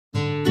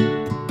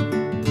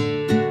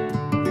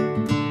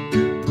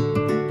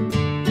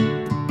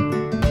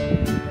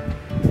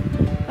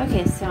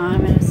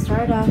I'm going to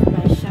start off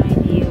by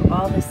showing you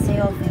all the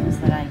sale things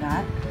that I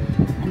got.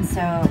 And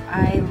so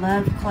I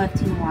love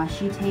collecting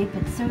washi tape.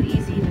 It's so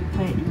easy to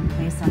put in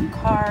place on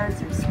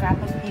cards or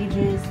scrapbook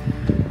pages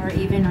or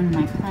even on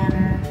my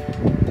planner.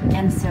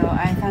 And so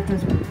I thought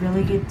those were a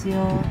really good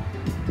deal.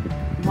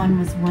 One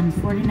was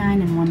 $149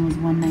 and one was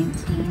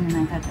 $119, and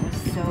I thought that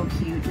was so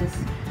cute, just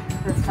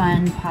for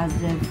fun,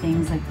 positive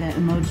things like the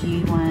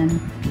emoji one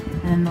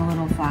and then the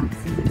little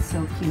foxes. It's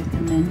so cute,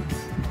 the mint.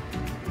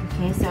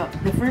 Okay, so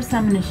the first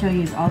I'm going to show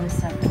you is all the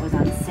stuff that was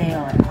on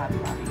sale at Hobby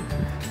Lobby.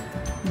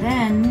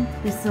 Then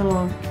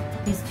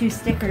these two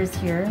stickers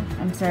here.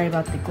 I'm sorry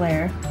about the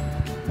glare.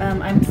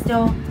 I'm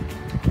still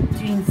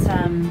doing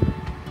some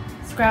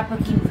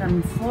scrapbooking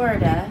from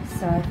Florida,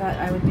 so I thought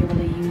I would be able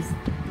to use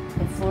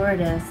the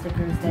Florida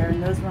stickers there,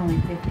 and those were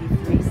only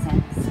 53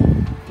 cents.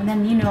 And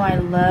then, you know, I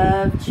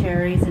love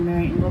cherries and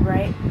Mary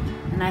Englebright,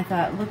 and I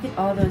thought, look at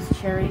all those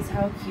cherries,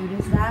 how cute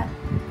is that?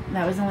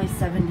 That was only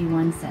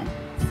 71 cents.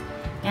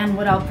 And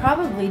what I'll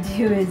probably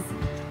do is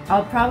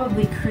I'll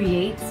probably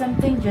create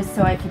something just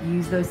so I could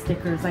use those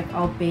stickers. Like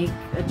I'll bake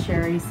a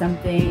cherry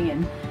something,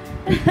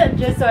 and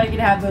just so I could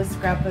have those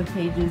scrapbook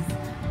pages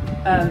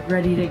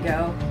ready to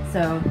go.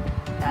 So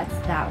that's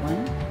that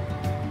one.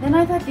 Then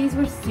I thought these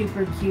were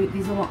super cute,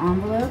 these little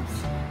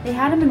envelopes. They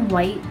had them in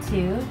white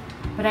too,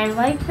 but I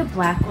like the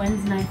black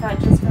ones, and I thought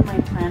just for my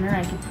planner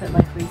I could put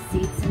like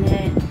receipts in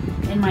it,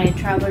 in my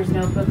traveler's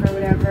notebook or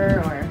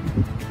whatever, or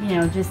you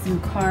know, just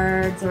some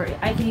cards, or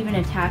I could even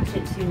attach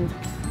it to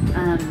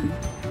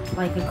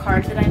like a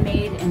card that I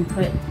made and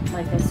put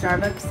like a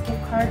Starbucks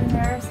gift card in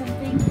there or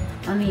something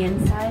on the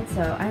inside.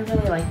 So I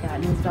really like that,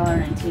 and it was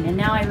 $1.19. And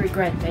now I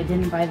regret that I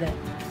didn't buy the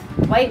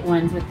white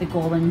ones with the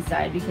gold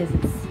inside, because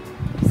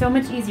it's so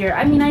much easier.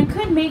 I mean, I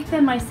could make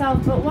them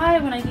myself, but why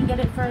when I can get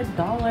it for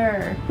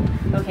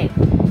 $1? Okay,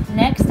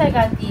 next I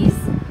got these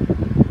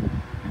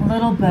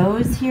little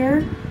bows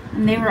here,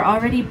 and they were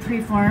already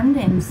preformed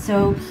and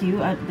so cute.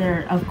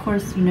 They're, of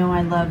course, you know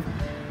I love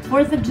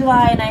 4th of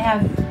July, and I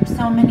have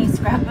so many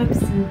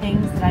scrapbooks and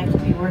things that I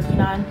could be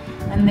working on,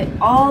 and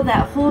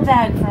that whole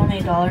bag for only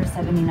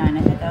 $1.79.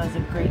 I thought that was a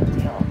great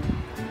deal.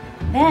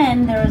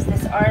 Then there was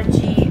this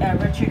RG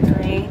Richard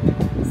Gray.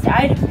 So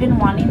I'd been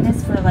wanting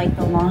this for like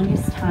the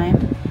longest time,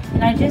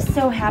 and I just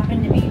so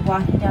happened to be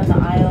walking down the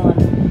aisle,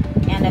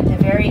 and at the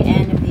very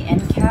end of the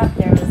end cap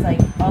there was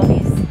like all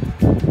these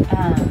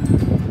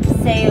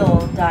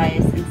sale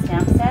dies and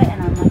stamp set,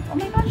 and I'm like, oh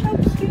my gosh, how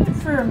cute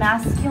for a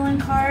masculine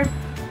card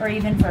or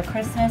even for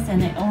Christmas,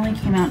 and it only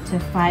came out to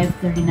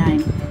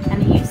 $5.39,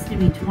 and it used to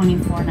be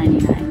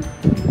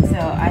 $24.99. So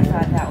I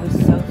thought that was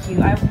so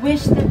cute. I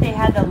wish that they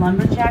had the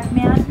lumberjack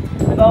man.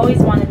 I've always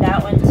wanted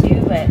that one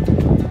too, but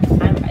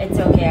it's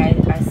okay.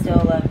 I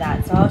still love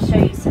that. So I'll show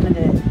you some of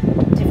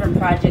the different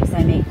projects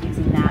I make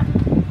using that.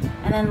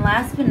 And then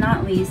last but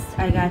not least,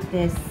 I got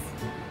this.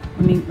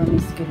 Let me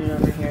scoot it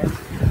over here.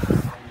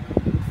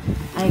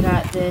 I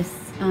got this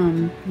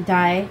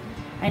die.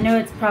 I know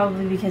it's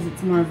probably because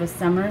it's more of a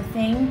summer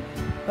thing,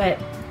 but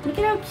look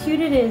at how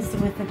cute it is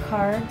with the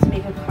card, to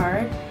make a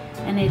card.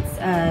 And it's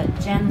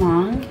Jen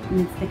Long,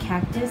 and it's the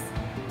cactus,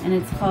 and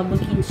it's called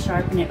Looking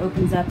Sharp, and it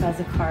opens up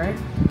as a card.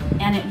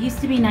 And it used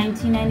to be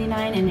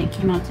 $19.99, and it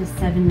came out to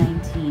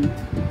 $7.19.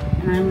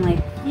 And I'm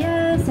like,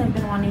 yes, I've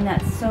been wanting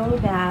that so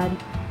bad.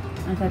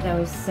 I thought that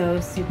was so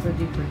super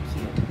duper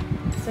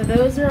cute. So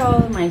those are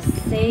all of my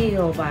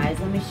sale buys.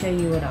 Let me show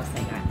you what else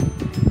I got.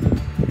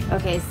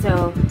 Okay,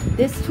 so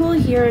this tool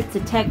here, it's a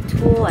tech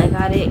tool. I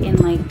got it in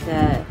like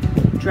the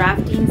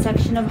drafting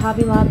section of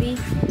Hobby Lobby,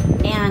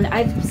 and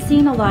I've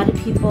seen a lot of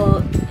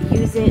people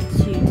use it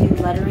to do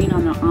lettering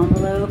on the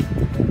envelope,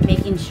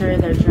 making sure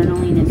their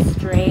journaling is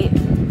straight,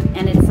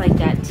 and it's like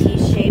that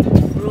T-shaped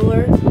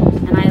ruler,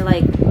 and I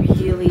like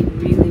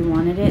really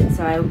wanted it,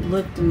 so I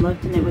looked and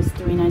looked, and it was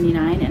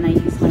 $3.99, and I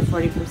used my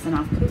 40%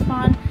 off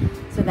coupon,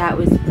 so that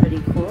was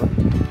pretty cool.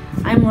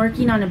 I'm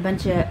working on a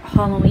bunch of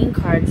Halloween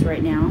cards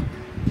right now,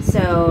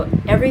 so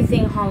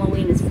everything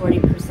Halloween is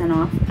 40%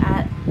 off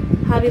at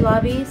Hobby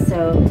Lobby,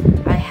 so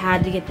I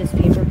had to get this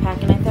paper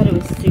pack, and I thought it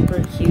was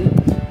super cute,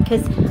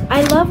 because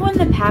I love when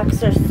the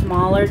packs are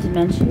smaller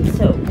dimensions,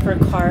 so for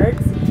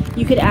cards,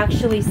 you could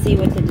actually see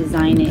what the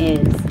design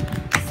is,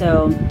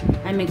 so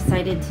I'm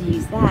excited to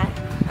use that.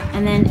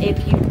 And then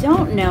if you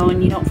don't know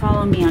and you don't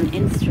follow me on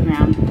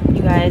Instagram,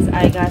 you guys,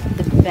 I got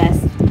the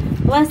best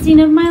blessing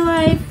of my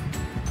life.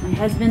 My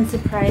husband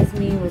surprised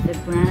me with a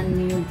brand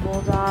new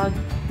bulldog.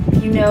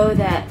 You know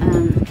that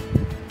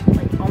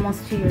like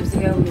almost 2 years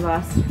ago we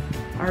lost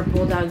our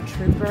bulldog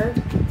Trooper.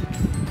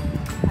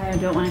 I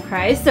don't want to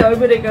cry, so I'm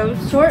going to go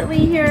shortly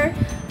here,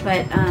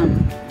 but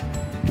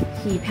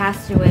he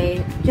passed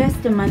away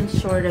just a month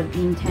short of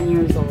being 10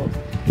 years old.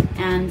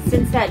 And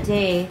since that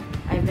day,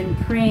 I've been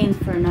praying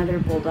for another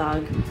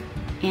bulldog,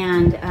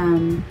 and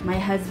my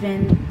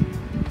husband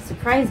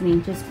surprised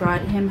me, just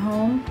brought him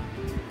home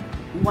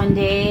one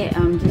day,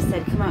 just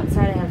said, come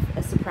outside, I have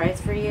a surprise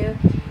for you.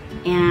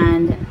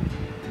 And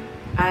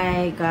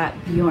I got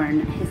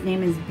Bjorn. His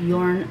name is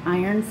Bjorn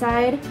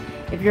Ironside.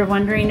 If you're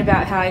wondering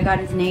about how I got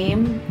his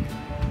name,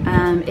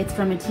 It's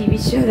from a TV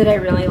show that I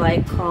really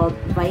like called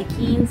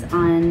Vikings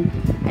on,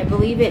 I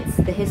believe it's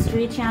the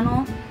History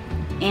Channel.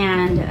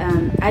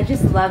 And I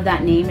just love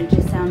that name. It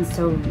just sounds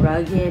so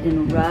rugged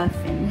and rough.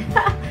 And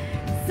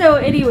so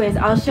anyways,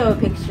 I'll show a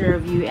picture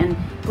of you. And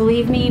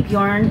believe me,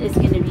 Bjorn is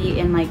going to be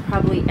in like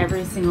probably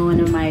every single one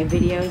of my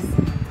videos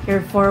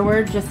here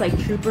forward, just like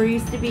Trooper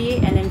used to be.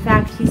 And in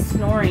fact, he's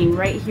snoring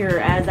right here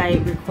as I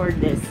record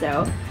this.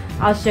 So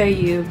I'll show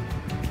you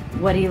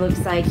what he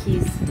looks like.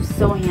 He's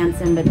so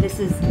handsome, but this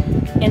is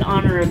in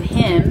honor of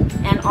him.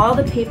 And all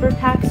the paper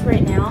packs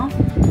right now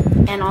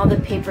and all the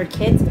paper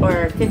kits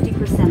are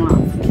 50%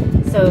 off.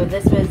 So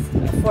this was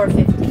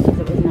 $4.50 because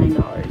it was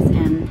 $9.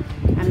 And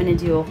I'm gonna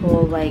do a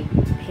whole like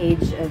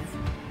page of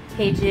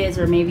pages,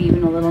 or maybe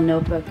even a little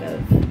notebook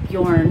of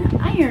Bjorn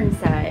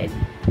Ironside.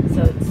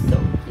 So it's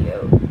so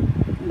cute.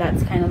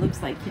 That's kind of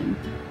looks like him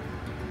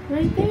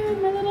right there,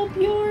 my little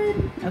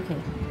Bjorn. Okay,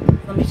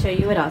 let me show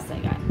you what else I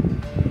got.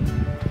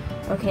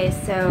 Okay,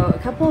 so a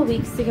couple of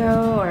weeks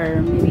ago,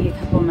 or maybe a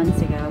couple of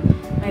months ago,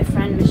 my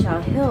friend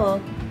Michelle Hill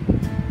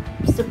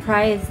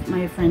surprised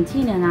my friend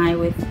Tina and I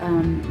with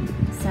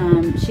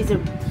she's a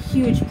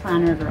huge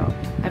planner girl.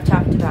 I've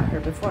talked about her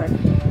before.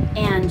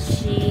 And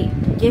she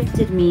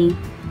gifted me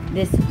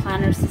this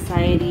Planner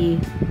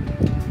Society,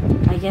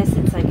 I guess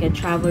it's like a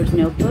traveler's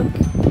notebook.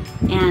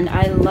 And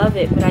I love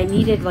it, but I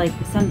needed like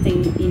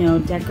something, you know,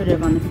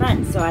 decorative on the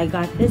front. So I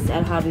got this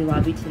at Hobby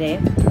Lobby today.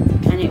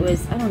 And it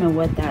was, I don't know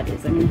what that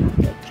is. I'm going to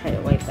have to try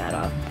to wipe that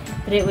off.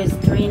 But it was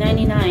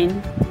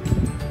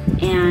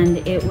 $3.99 and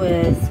it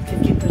was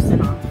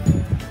 50% off.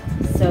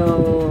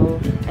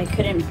 So I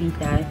couldn't beat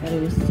that. I thought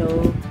it was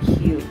so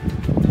cute.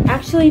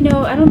 Actually,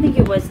 no, I don't think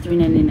it was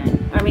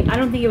 $3.99. I mean, I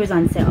don't think it was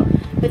on sale.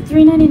 But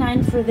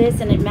 $3.99 for this,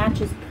 and it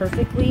matches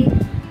perfectly.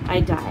 I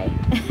die.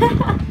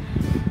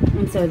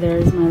 And so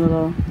there's my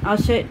little, I'll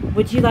show,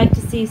 would you like to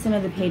see some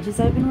of the pages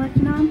I've been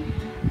working on?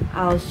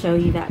 I'll show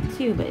you that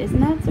too, but isn't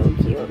that so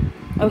cute?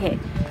 Okay,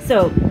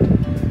 so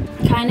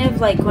kind of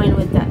like going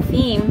with that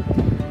theme,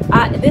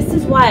 this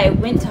is why I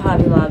went to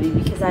Hobby Lobby,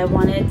 because I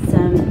wanted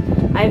some,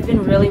 I've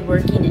been really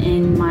working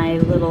in my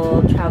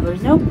little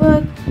traveler's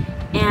notebook,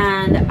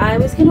 and I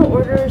was going to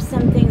order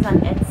some things on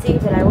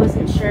Etsy, but I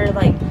wasn't sure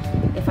like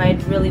if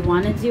I'd really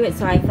want to do it,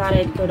 so I thought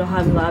I'd go to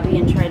Hobby Lobby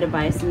and try to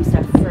buy some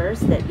stuff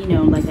first that, you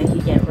know, like I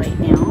could get right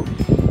now.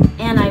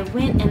 And I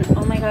went, and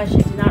oh my gosh,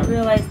 I did not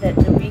realize that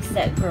the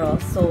Reset Girl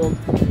sold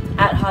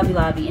at Hobby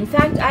Lobby. In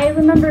fact, I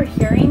remember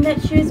hearing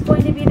that she was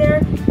going to be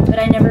there, but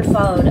I never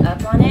followed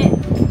up on it.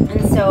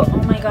 And so,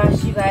 oh my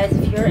gosh, you guys,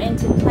 if you're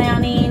into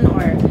planning,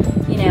 or,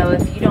 you know,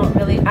 if you don't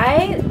really,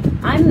 I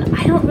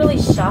don't really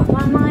shop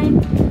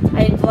online.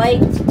 I like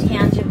to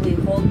tangibly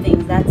hold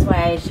things. That's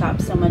why I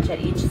shop so much at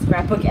each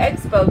Scrapbook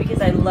Expo,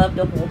 because I love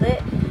to hold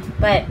it.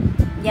 But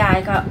yeah,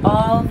 I got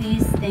all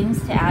these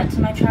things to add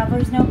to my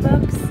traveler's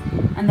notebooks,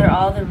 and they're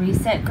all the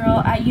Reset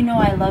Girl. You know,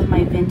 I love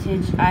my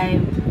vintage. I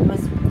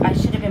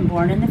should have been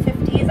born in the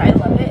 50s. I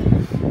love it.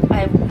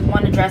 I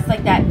want to dress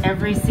like that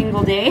every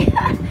single day.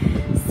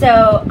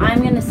 So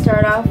I'm going to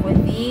start off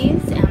with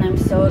these, and I'm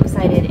so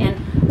excited. And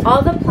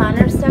all the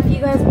planner stuff, you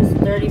guys, was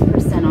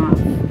 30% off.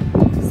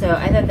 So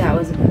I thought that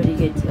was a pretty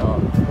good deal.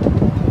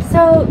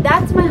 So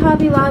that's my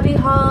Hobby Lobby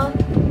haul.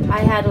 I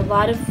had a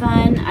lot of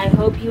fun. I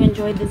hope you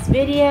enjoyed this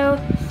video.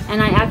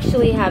 And I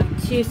actually have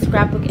 2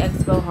 Scrapbook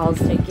Expo hauls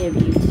to give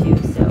you too.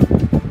 So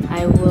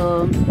I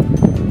will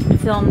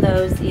film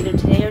those either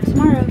today or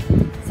tomorrow.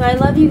 So I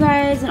love you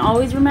guys, and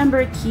always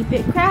remember, keep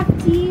it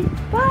crafty.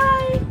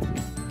 Bye!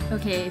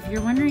 Okay, if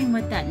you're wondering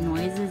what that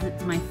noise is,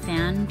 it's my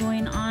fan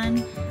going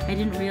on. I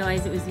didn't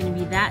realize it was going to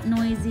be that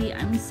noisy.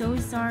 I'm so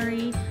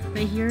sorry.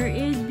 But here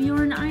is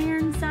Bjorn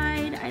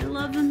Ironside. I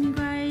love him, you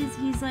guys.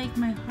 He's like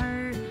my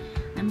heart.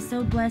 I'm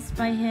so blessed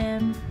by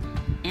him.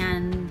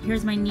 And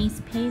here's my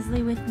niece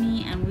Paisley with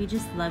me, and we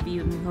just love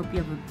you, and we hope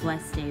you have a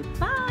blessed day.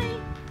 Bye!